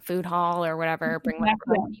the food hall or whatever, bring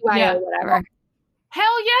whatever, whatever.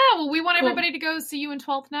 Hell yeah. Well, we want everybody to go see you in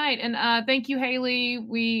 12th night. And thank you, Haley.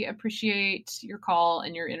 We appreciate your call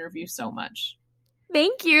and your interview so much.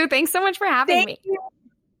 Thank you. Thanks so much for having me.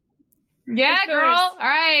 Yeah, girl. All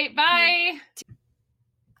right. Bye.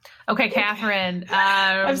 Okay, Catherine.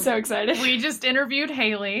 I'm so excited. We just interviewed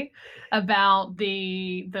Haley about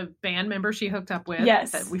the band member she hooked up with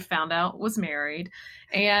that we found out was married.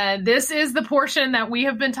 And this is the portion that we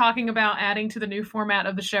have been talking about adding to the new format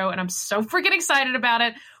of the show. And I'm so freaking excited about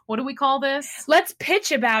it. What do we call this? Let's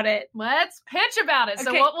pitch about it. Okay.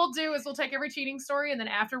 So what we'll do is we'll take every cheating story and then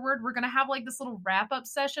afterward, we're going to have like this little wrap up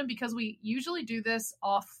session because we usually do this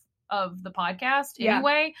off of the podcast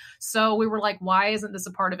anyway. So we were like, why isn't this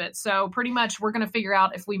a part of it? So pretty much we're going to figure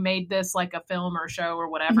out if we made this like a film or show or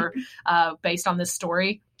whatever based on this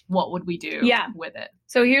story, what would we do with it?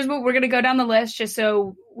 So here's what we're going to go down the list just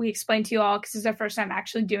so we explain to you all because this is our first time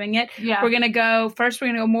actually doing it. Yeah. We're going to go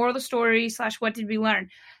moral of the story / what did we learn?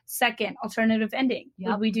 Second, alternative ending.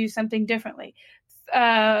 Would we do something differently?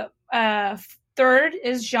 Third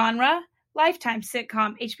is genre. Lifetime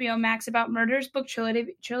sitcom, HBO Max about murders, book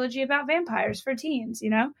trilogy about vampires for teens, you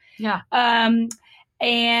know? Yeah.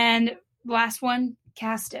 And last one,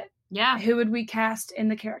 cast it. Yeah. Who would we cast in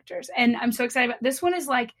the characters? And I'm so excited about this one is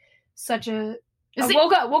like such a we'll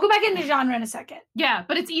go back into genre in a second. Yeah,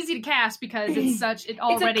 but it's easy to cast because it's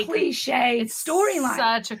already it's a cliche. It's storyline.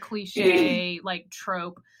 Such a cliche like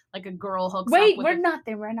trope. Like a girl hooks up with we're not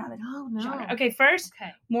there. We're not. Oh no. Genre. Okay, first,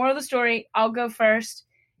 moral of the story. I'll go first.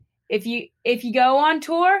 If you go on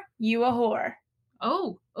tour, you a whore.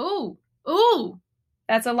 Oh.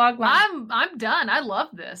 That's a log line. I'm done. I love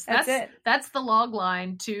this. That's it. That's the log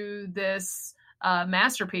line to this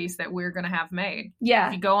masterpiece that we're gonna have made. Yeah.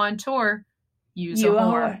 If you go on tour, use a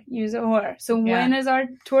whore. Use a whore. So when is our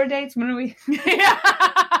tour dates? When are we?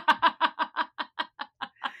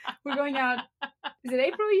 We're going out. Is it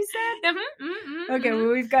April, you said? Mm-hmm. Okay,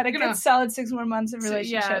 well, we've got a good solid 6 more months of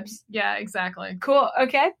relationships. Yeah, exactly. Cool.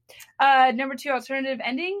 Okay. Number 2, alternative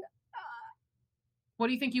ending. What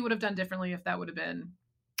do you think you would have done differently if that would have been?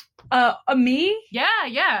 Me?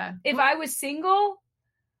 Yeah. If I was single,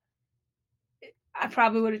 I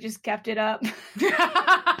probably would have just kept it up.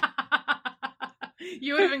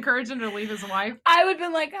 You would have encouraged him to leave his wife? I would have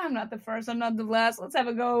been like, I'm not the first, I'm not the last. Let's have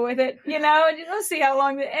a go with it, you know? And let's see how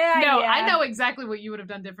long. I know exactly what you would have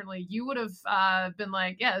done differently. You would have been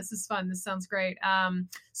like, yeah, this is fun. This sounds great.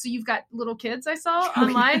 So you've got little kids I saw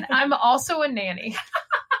online. I'm also a nanny.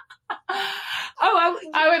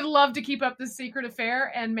 I would love to keep up this secret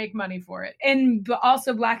affair and make money for it. And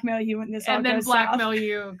also blackmail you when this all And then goes blackmail south.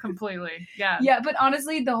 you completely. Yeah. Yeah, but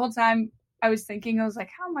honestly, the whole time I was thinking, I was like,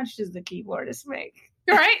 how much does the keyboardist make?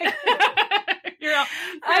 Right?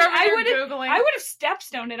 I would have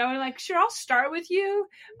stepstoned it. I was like, sure, I'll start with you,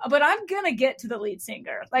 but I'm gonna get to the lead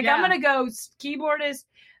singer. Like, I'm gonna go keyboardist,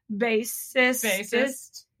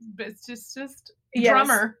 bassist,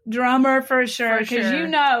 drummer. Drummer for sure, because you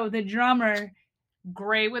know the drummer,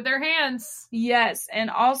 great with their hands. Yes, and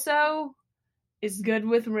also is good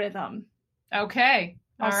with rhythm. Okay,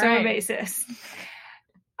 also a bassist.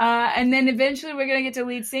 And then eventually we're going to get to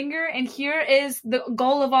lead singer. And here is the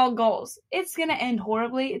goal of all goals. It's going to end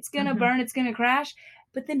horribly. It's going to burn. It's going to crash.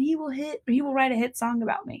 But then he will write a hit song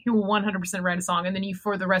about me. He will 100% write a song. And then you,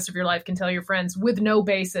 for the rest of your life, can tell your friends with no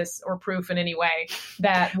basis or proof in any way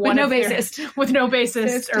that with no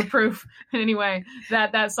bassist or proof in any way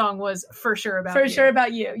that song was for sure about you. For sure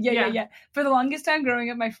about you. Yeah. For the longest time growing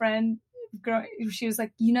up, my friend, she was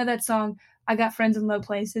like, you know that song, I Got Friends in Low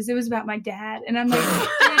Places? It was about my dad. And I'm like,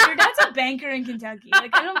 dude, your dad's a banker in Kentucky.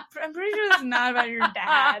 Like, I'm pretty sure it's not about your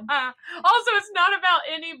dad. Also, it's not about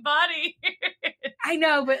anybody. I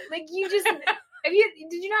know, but like, you just, did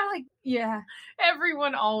you not like, yeah.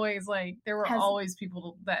 Everyone always, like, there were always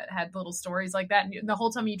people that had little stories like that. And the whole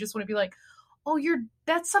time you just want to be like, oh,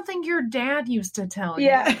 that's something your dad used to tell you.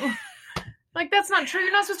 Yeah. Like, that's not true.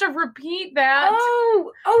 You're not supposed to repeat that.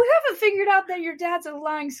 Oh, we haven't figured out that your dad's a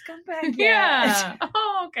lying scumbag yet. Yeah.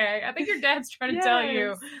 Oh, okay. I think your dad's trying to tell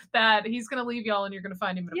you that he's going to leave y'all and you're going to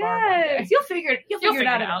find him in a bar one day. You'll figure it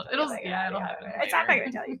out. It'll happen. It's not going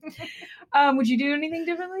to tell you. Would you do anything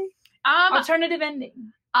differently? Alternative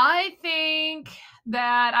ending. I think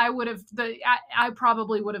that I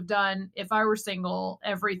probably would have done, if I were single,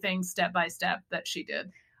 everything step by step that she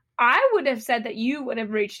did. I would have said that you would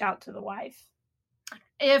have reached out to the wife.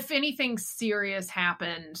 If anything serious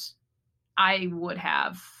happened, I would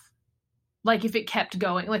have. Like, if it kept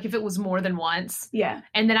going, like if it was more than once. Yeah.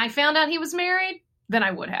 And then I found out he was married, then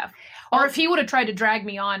I would have. Or if he would have tried to drag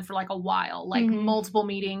me on for like a while, like multiple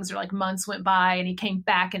meetings or like months went by and he came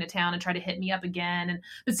back into town and tried to hit me up again.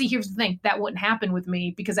 But see, here's the thing, that wouldn't happen with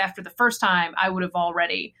me because after the first time, I would have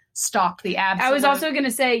already stalked the absolute. I was also going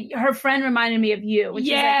to say her friend reminded me of you. Which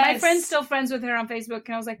is like, my friend's still friends with her on Facebook.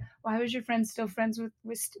 And I was like, why was your friend still friends with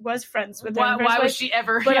her? Why was she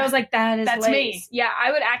ever? But I was like, that's me. Yeah,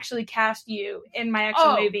 I would actually cast you in my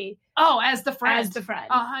actual movie. Oh, as the friend.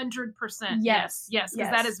 100%. Yes. Because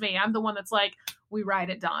that is me. I'm the one that's like, we ride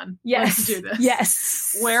it, Dawn. Yes. Let's do this.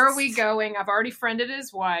 Yes. Where are we going? I've already friended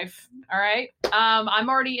his wife. All right. I'm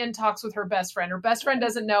already in talks with her best friend. Her best friend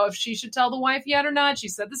doesn't know if she should tell the wife yet or not. She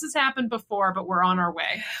said this has happened before, but we're on our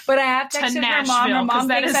way. But I have texted her mom. Her mom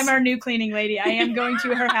thinks I'm our new cleaning lady. I am going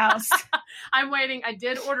to her house. I'm waiting. I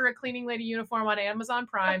did order a cleaning lady uniform on Amazon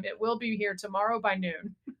Prime. It will be here tomorrow by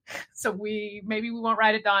noon. So maybe we won't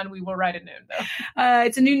write it, Dawn. We will write it noon, though.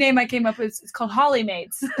 It's a new name I came up with. It's called Holly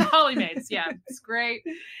Maids. Holly Maids, yeah. It's great.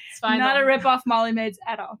 It's fine. Not a rip-off Molly Maids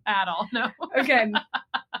at all. At all, no. Okay.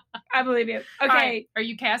 I believe you. Okay. Right. Are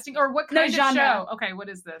you casting? Or what kind of show? Okay, what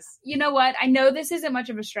is this? You know what? I know this isn't much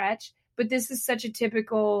of a stretch, but this is such a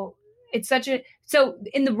typical... So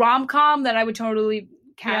in the rom-com that I would totally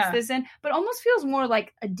cast this in, but almost feels more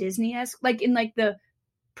like a Disney-esque, like in like the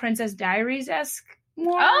Princess Diaries-esque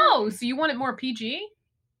more. Oh, so you want it more PG?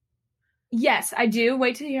 Yes, I do.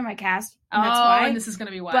 Wait till you hear my cast. And that's why. And this is going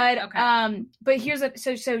to be why. But okay. But here's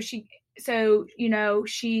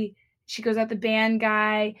she goes out the band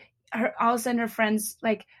guy. All of a sudden her friends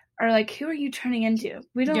are like, who are you turning into?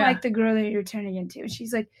 We don't like the girl that you're turning into. And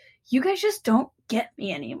she's like, you guys just don't get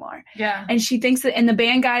me anymore. Yeah. And she thinks that, and the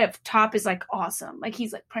band guy up top is like awesome. Like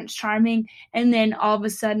he's like Prince Charming. And then all of a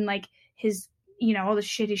sudden like his, all the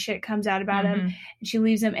shitty shit comes out about him and she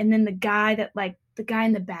leaves him. And then the guy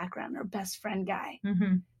in the background, her best friend guy,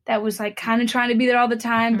 that was like kind of trying to be there all the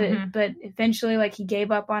time, but eventually like he gave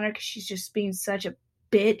up on her because she's just being such a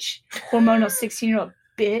bitch, hormonal 16-year-old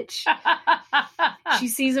bitch. She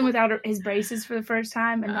sees him without his braces for the first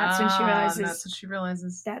time, and that's when she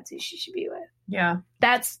realizes that's who she should be with. Yeah,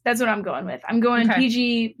 that's what I'm going with. I'm going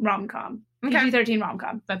PG rom-com, PG-13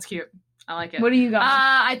 rom-com. That's cute. I like it. What are you going?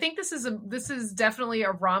 I think this is definitely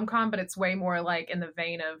a rom-com, but it's way more like in the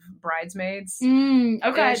vein of Bridesmaids.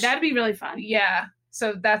 Okay, that'd be really fun. Yeah.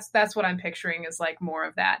 So that's what I'm picturing is like more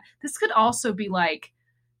of that. This could also be like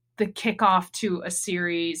the kickoff to a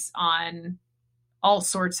series on all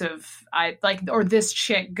sorts of or this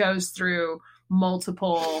chick goes through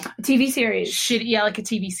multiple TV series. Like a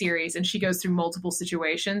TV series, and she goes through multiple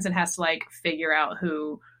situations and has to like figure out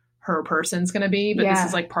who her person's going to be, but this Yeah.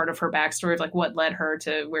 is like part of her backstory of like what led her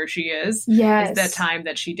to where she is. Yes. Is that time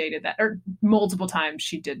that she dated that, or multiple times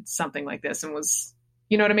she did something like this and was,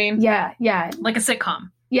 you know what I mean? Yeah. Yeah. Like a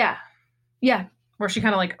sitcom Yeah. Yeah. where she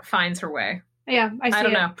kind of like finds her way. Yeah. I see I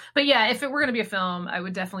don't it. know. But yeah, if it were going to be a film, I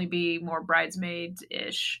would definitely be more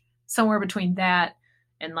Bridesmaids-ish. Somewhere between that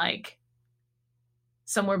and like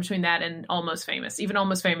Almost Famous. Even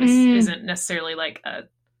Almost Famous isn't necessarily like a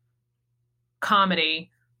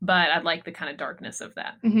comedy, but I like the kind of darkness of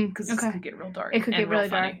that because it could get real dark. It could and get real really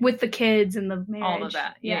funny. dark with the kids and the marriage. All of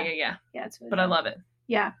that. Yeah. Yeah, it's really But I dark. love it.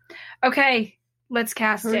 Yeah. Okay. Let's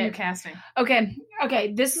cast Who it. are you casting?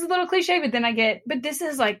 Okay. This is a little cliche, but this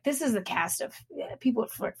is the cast of people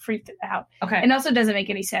freaked out. Okay. And also doesn't make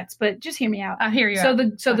any sense, but just hear me out. I hear you. So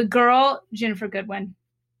the girl, Jennifer Goodwin,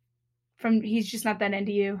 from He's Just Not That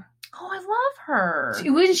Into You. Oh, I love her.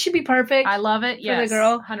 Wouldn't she be perfect? I love it. for Yes. the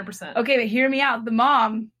girl. 100%. Okay, but hear me out. The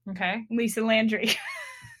mom, Okay. Lisa Landry.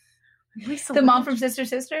 Lisa The mom Landry. from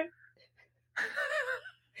Sister.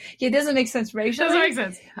 Yeah, it doesn't make sense racially. Doesn't make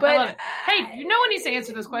sense. But I love it. Hey, no one needs to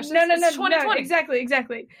answer those questions. No, It's 2020.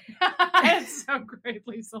 exactly. It's so great,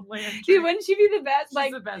 Lisa Landry. Dude, wouldn't she be the best? She's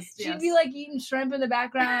Like the best. she'd Yes. be like eating shrimp in the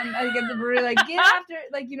background. I get the brewery, like get after,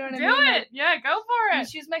 like you know what I Do mean? it. Yeah, go for Like, it.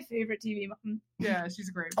 she's my favorite TV mom. Yeah, she's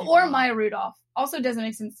great. Or Maya Rudolph. Also doesn't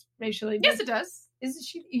make sense racially. but- Yes, it does. Is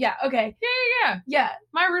she? Yeah. Okay. Yeah. Yeah.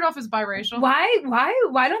 Maya Rudolph is biracial.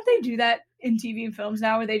 Why don't they do that in TV and films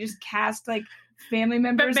now, where they just cast like family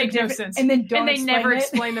members That of make no different- sense. and then don't And they explain never it?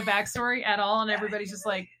 explain the backstory at all, and everybody's just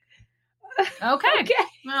like, okay, Okay.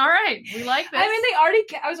 all right, we like this. I mean, they already.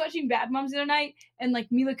 I was watching Bad Moms the other night, and like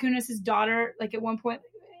Mila Kunis' daughter, like at one point,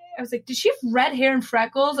 I was like, "Does she have red hair and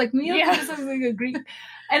freckles?" Like Mila Kunis looks like a Greek.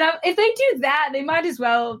 And if they do that, they might as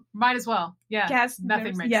well. Yeah. Cast Nothing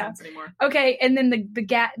members. makes Yeah. sense anymore. Okay, and then the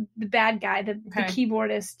bad guy, the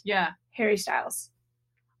keyboardist, Yeah. Harry Styles.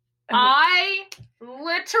 I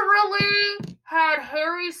literally had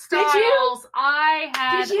Harry Styles. you? I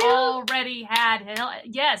had Did you? already had him.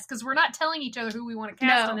 Yes, because we're not telling each other who we want to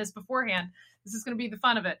cast No. on this beforehand. This is going to be the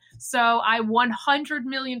fun of it. So I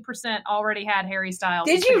 100,000,000% already had Harry Styles.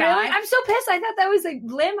 Did as you the really? guy. I'm so pissed. I thought that was a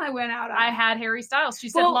limb I went out on. I had Harry Styles. She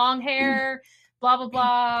said Well- long hair, blah, blah,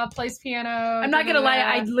 blah, plays piano. I'm not gonna lie.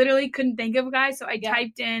 I literally couldn't think of a guy, so I Yeah.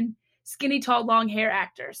 typed in skinny, tall, long hair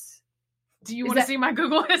actors. Do you Is want to that- see my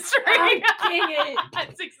Google history? Oh, dang it.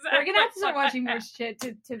 That's exactly We're gonna have to start what I watching more had. shit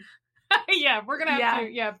to Yeah, we're gonna have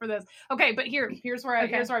to for this. Okay, but here's where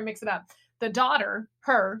I mix it up. The daughter,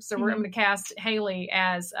 her, so I'm gonna cast Haley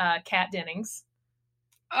as Kat Dennings.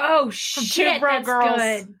 Oh Two shit, Broke that's Girls.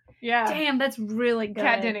 good. Yeah. Damn, that's really good.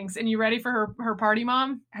 Kat Dennings. And you ready for her party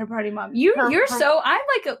mom? Her party mom. You're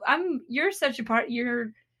such a part.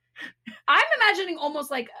 I'm imagining almost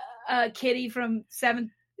like a Kitty from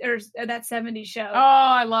that 70s show. Oh,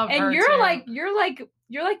 I love her. And too. you're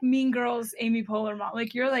like Mean Girls Amy Poehler mom.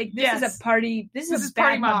 Like you're like this is a party. This is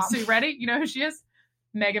party bad mom. So you ready? You know who she is?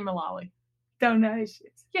 Megan Mullally. Don't know who she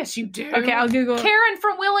is. Yes, you do. Okay, I'll Google. Karen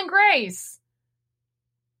from Will and Grace.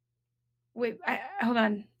 Wait, hold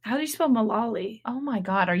on. How do you spell Mullally? Oh my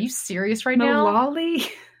God, are you serious right now? Mullally?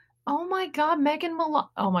 Oh my God, Megan Mullally.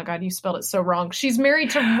 Oh my God, you spelled it so wrong. She's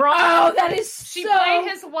married to Ron. Oh, that is She so played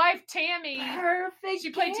his wife Tammy. perfect.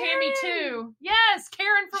 She played Karen. Tammy too. Yes,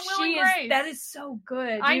 Karen from Will and Grace. That is so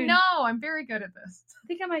good. I dude. know. I'm very good at this. I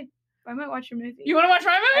think I might watch your movie. You want to watch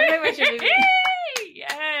my movie? I might watch your movie.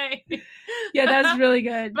 Yay! Yeah, that's really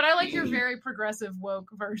good. But I like your very progressive woke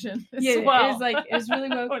version as Yeah, well. it's really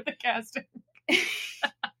woke. With the casting.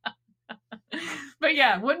 But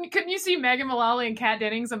yeah, couldn't you see Megan Mullally and Kat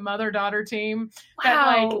Dennings, a mother-daughter team?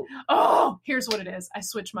 Wow. Here's what it is. I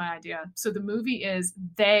switched my idea. So the movie is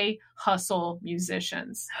They Hustle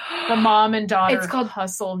Musicians. The mom and daughter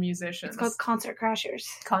hustle musicians. It's called Concert Crashers.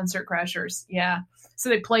 Concert Crashers. Yeah. So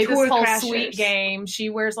they play Tour this whole Crashers. sweet game.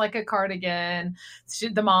 She wears like a cardigan.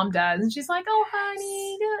 The mom does. And she's like, oh,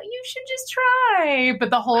 honey, you should just try.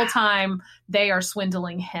 But the whole time they are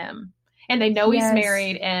swindling him. And they know he's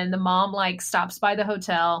married, and the mom like stops by the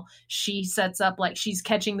hotel. She sets up like she's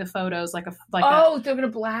catching the photos they're gonna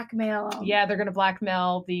blackmail him. Yeah, they're gonna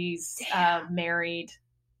blackmail these married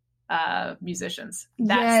musicians.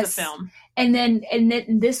 That's the film. And then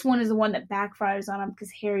this one is the one that backfires on him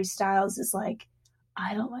because Harry Styles is like,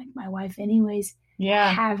 I don't like my wife anyways. Yeah.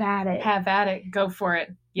 Have at it. Have at it. Go for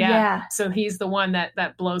it. Yeah. So he's the one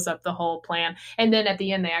that blows up the whole plan. And then at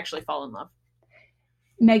the end they actually fall in love.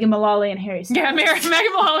 Megan Mullally and Harry Styles. Yeah,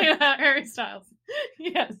 Megan Mullally and Harry Styles.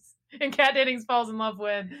 Yes. And Kat Dennings falls in love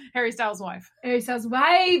with Harry Styles' wife. Harry Styles'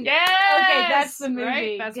 wife. Yes. Okay, that's the movie.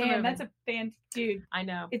 Right? That's the Damn, movie. that's a fan, dude. I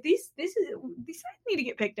know. If these sites need to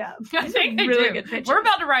get picked up. I These think are they really do. good pictures. We're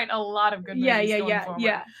about to write a lot of good movies going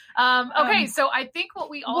forward. Okay, so I think what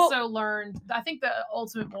we also learned, I think the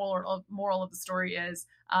ultimate moral of the story is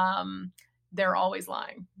they're always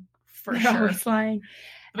lying. For They're sure. always lying.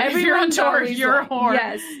 If you're on tour, always you're a lying. whore.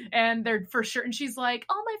 Yes. And they're for sure. And she's like,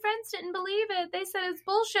 oh, my friends didn't believe it. They said it's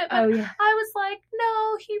bullshit. But Oh, yeah. I was like,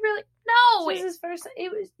 no, he really, no. This is his first,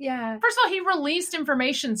 it was, yeah. First of all, he released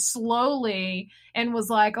information slowly and was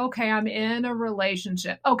like, okay, I'm in a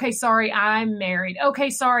relationship. Okay, sorry, I'm married. Okay,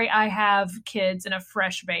 sorry, I have kids and a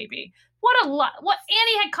fresh baby. What a lot. What? And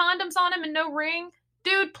he had condoms on him and no ring.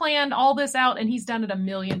 Dude planned all this out and he's done it a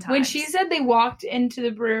million times. When she said they walked into the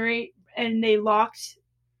brewery and they locked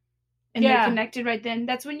and they connected right then,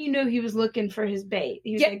 that's when you know he was looking for his bait.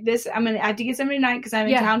 He was like, I have to get somebody tonight because I'm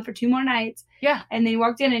in town for 2 more nights. Yeah. And then he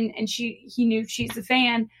walked in and he knew she's the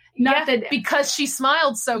fan. Not that because she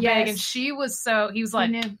smiled so big and she was so, he was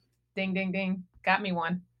like, ding, ding, ding. Got me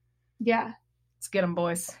one. Yeah. Let's get them,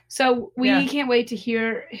 boys. So we can't wait to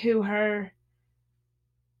hear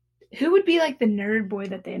who would be like the nerd boy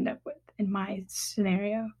that they end up with in my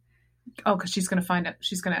scenario. Oh, because she's going to find it.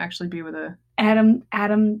 She's going to actually be with a Adam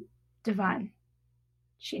Devine.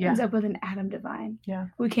 She ends up with an Adam Devine. Yeah.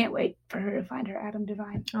 We can't wait for her to find her Adam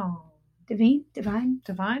Devine. Oh. Devine?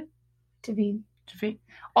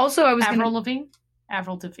 Also, I was Avril Lavigne?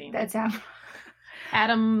 Avril Lavigne. That's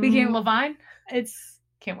Adam Levine?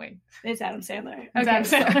 Can't wait. It's Adam Sandler. It's Adam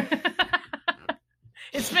Sandler.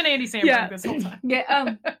 It's been Andy Samberg this whole time.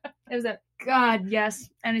 Yeah. It was God, yes.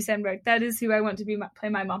 Andy Samberg. That is who I want to be play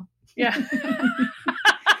my mom. Yeah.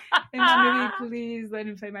 In that movie, please let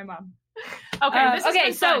him play my mom.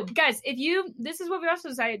 Okay. So guys, this is what we also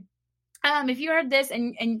decided. If you heard this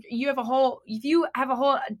and you have a whole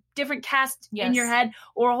different cast in your head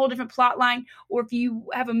or a whole different plot line, or if you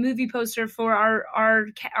have a movie poster for our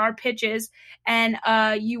pitches and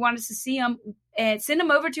you want us to see them, and send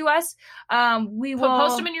them over to us. We will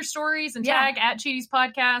post them in your stories and tag at Cheaties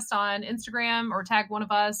Podcast on Instagram or tag one of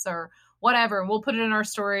us or whatever. We'll put it in our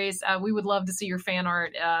stories. We would love to see your fan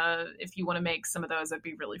art. If you want to make some of those, that'd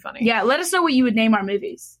be really funny. Yeah. Let us know what you would name our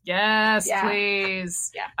movies. Yes,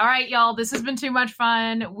 please. Yeah. All right, y'all. This has been too much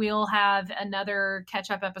fun. We'll have another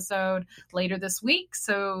catch-up episode later this week.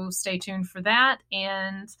 So stay tuned for that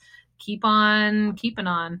and keep on keeping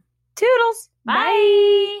on. Toodles.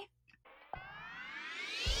 Bye.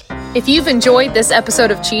 If you've enjoyed this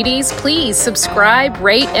episode of Cheaties, please subscribe,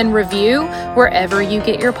 rate, and review wherever you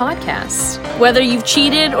get your podcasts. Whether you've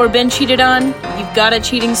cheated or been cheated on, you've got a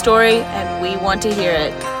cheating story, and we want to hear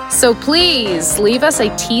it. So please leave us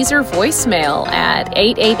a teaser voicemail at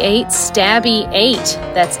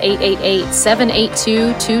 888-STABBY-8. That's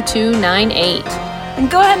 888-782-2298. And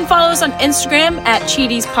go ahead and follow us on Instagram at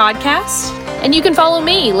Cheaties Podcast. And you can follow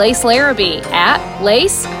me, Lace Larrabee, at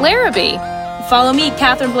Lace Larrabee. Follow me,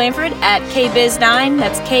 Catherine Blanford, at KBiz9.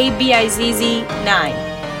 That's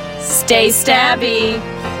KBIZZ9. Stay stabby.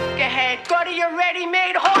 Go ahead, go to your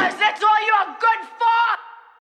ready-made horse. That's all you're good for.